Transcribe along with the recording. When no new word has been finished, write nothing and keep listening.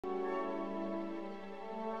Hi,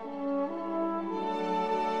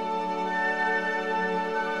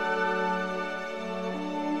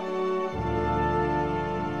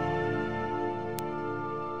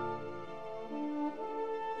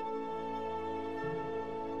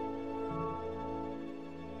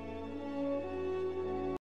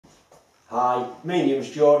 my name is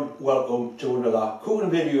John. Welcome to another cooking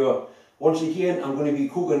video. Once again, I'm going to be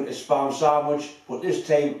cooking a spam sandwich, but this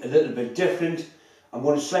time a little bit different. I'm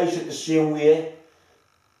going to slice it the same way,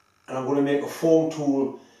 and I'm going to make a foam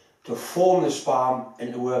tool to form the spam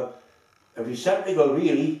into a receptacle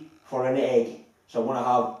really for an egg. So I'm going to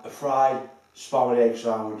have a fried spam and egg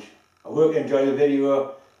sandwich. I hope you enjoy the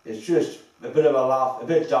video. It's just a bit of a laugh, a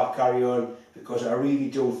bit daft carry on, because I really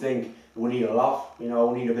do think we need a laugh, you know,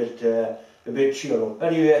 we need a bit cheer up.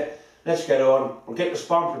 Anyway, let's get on. We'll get the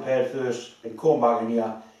spam prepared first and come back in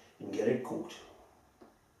here and get it cooked.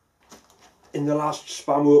 In the last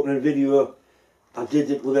spam opening video, I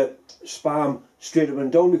did it with a spam straight up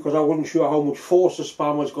and down because I wasn't sure how much force the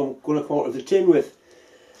spam was going to come out of the tin with.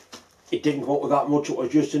 It didn't come out with that much, it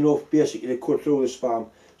was just enough basically to cut through the spam.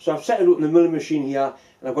 So I've set it up in the milling machine here,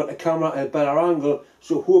 and I've got the camera at a better angle,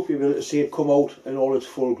 so hopefully you'll be able to see it come out in all its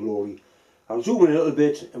full glory. I'll zoom in a little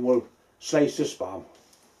bit and we'll slice the spam.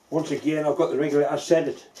 Once again, I've got the regulator set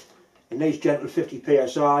at a nice gentle 50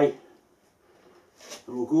 psi, and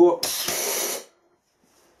we'll go up.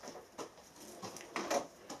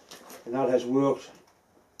 And that has worked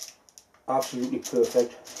absolutely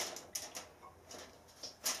perfect.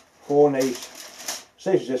 4 nice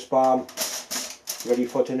slices of spam ready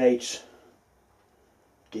for tonight's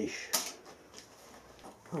dish.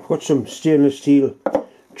 I've got some stainless steel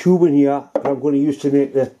tubing here that I'm going to use to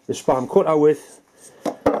make the spam cutter with.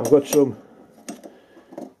 I've got some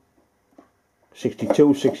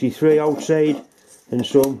 62, 63 outside and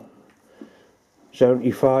some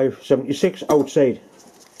 75, 76 outside.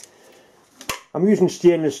 I'm using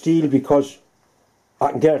stainless steel because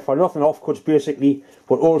I can get it for nothing offcuts basically,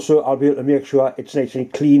 but also I'll be able to make sure it's nice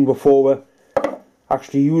and clean before we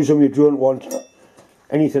actually use them. You don't want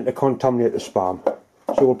anything to contaminate the spam.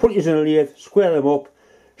 So we'll put these in a lathe, square them up,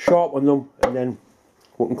 sharpen them, and then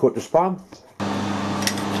we can cut the spam.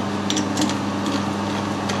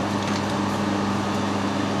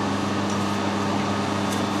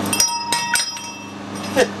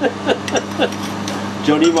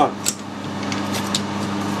 Johnny man.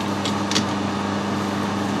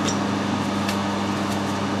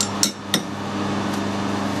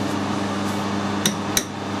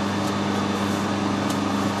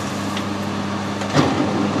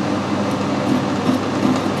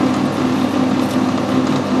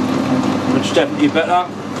 It's definitely better.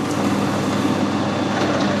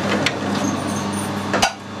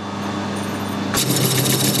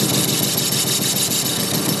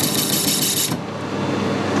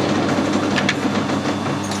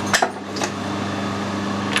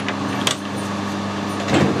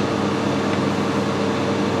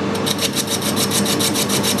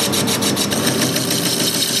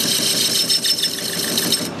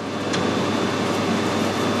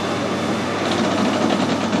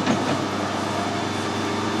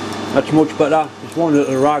 That's much better. Just one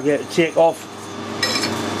little rag there to take off.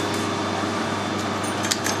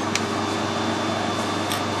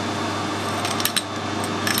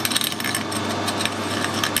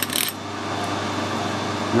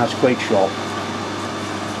 And that's quite sharp.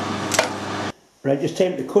 Right, just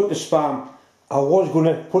time to cut the spam. I was going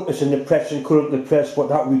to put this in the press and cut it in the press, but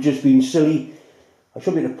that would have just been silly. I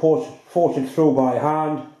should be able to force it through by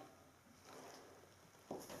hand.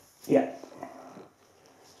 Yeah.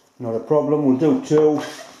 Not a problem, we'll do 2.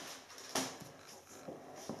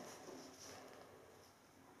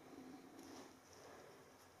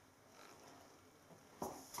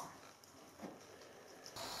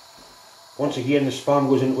 Once again, the spam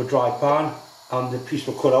goes into a dry pan and the piece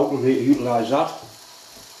we'll cut out, we'll be able to utilise that.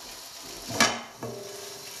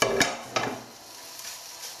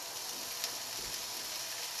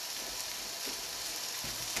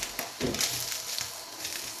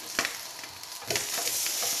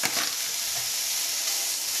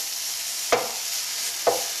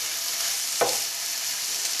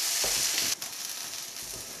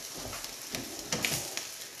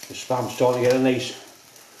 The spam's starting to get a nice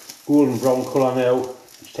golden brown colour now.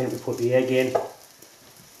 It's time to put the egg in.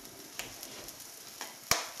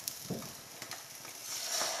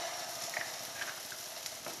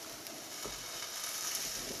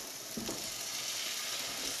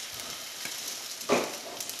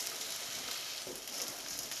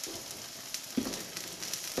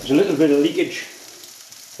 There's a little bit of leakage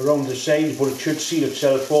around the sides, but it should seal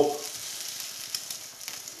itself up.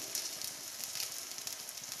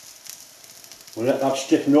 We'll let that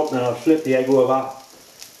stiffen up and then I'll flip the egg over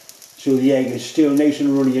so the egg is still nice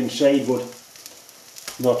and runny inside but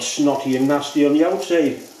not snotty and nasty on the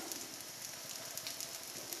outside.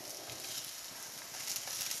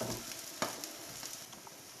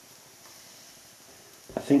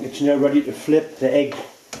 I think it's now ready to flip. The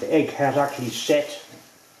egg has actually set.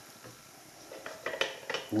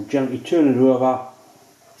 We'll gently turn it over.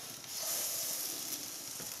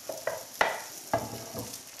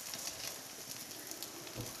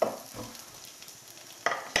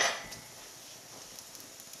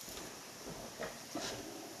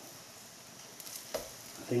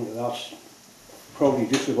 I think that's probably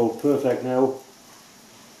just about perfect now.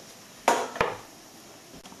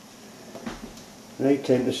 Right,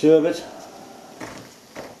 time to serve it.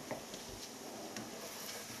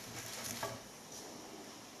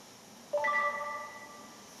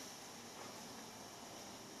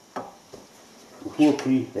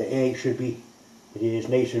 Hopefully the egg should be, it is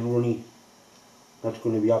nice and runny. That's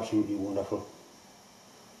going to be absolutely wonderful.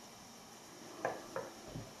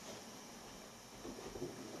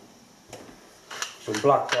 Some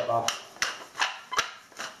black pepper.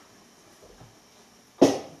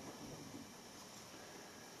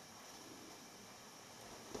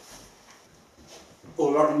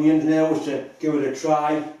 All that remains now is to give it a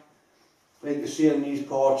try. Like they say in these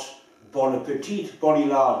parts, bon appetit, bonny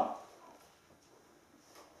lad.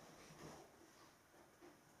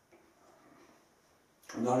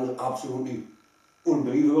 And that is absolutely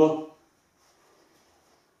unbelievable.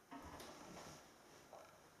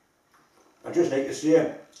 I'd just like to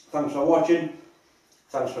say thanks for watching,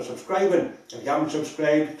 thanks for subscribing. If you haven't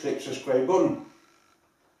subscribed, click the subscribe button.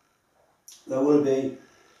 There will be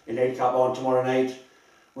a nightcap on tomorrow night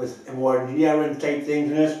with more engineering type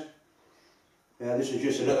things in it. This is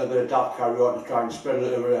just a little bit of daft carry on to try and spread a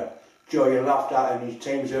little bit of joy and laughter in these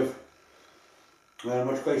times of, I'm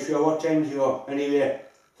not quite sure what times you are. Anyway,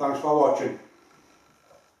 thanks for watching.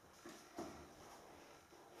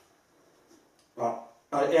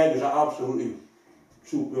 That egg is absolutely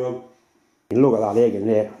superb. Look at that egg in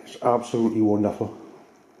there, it's absolutely wonderful.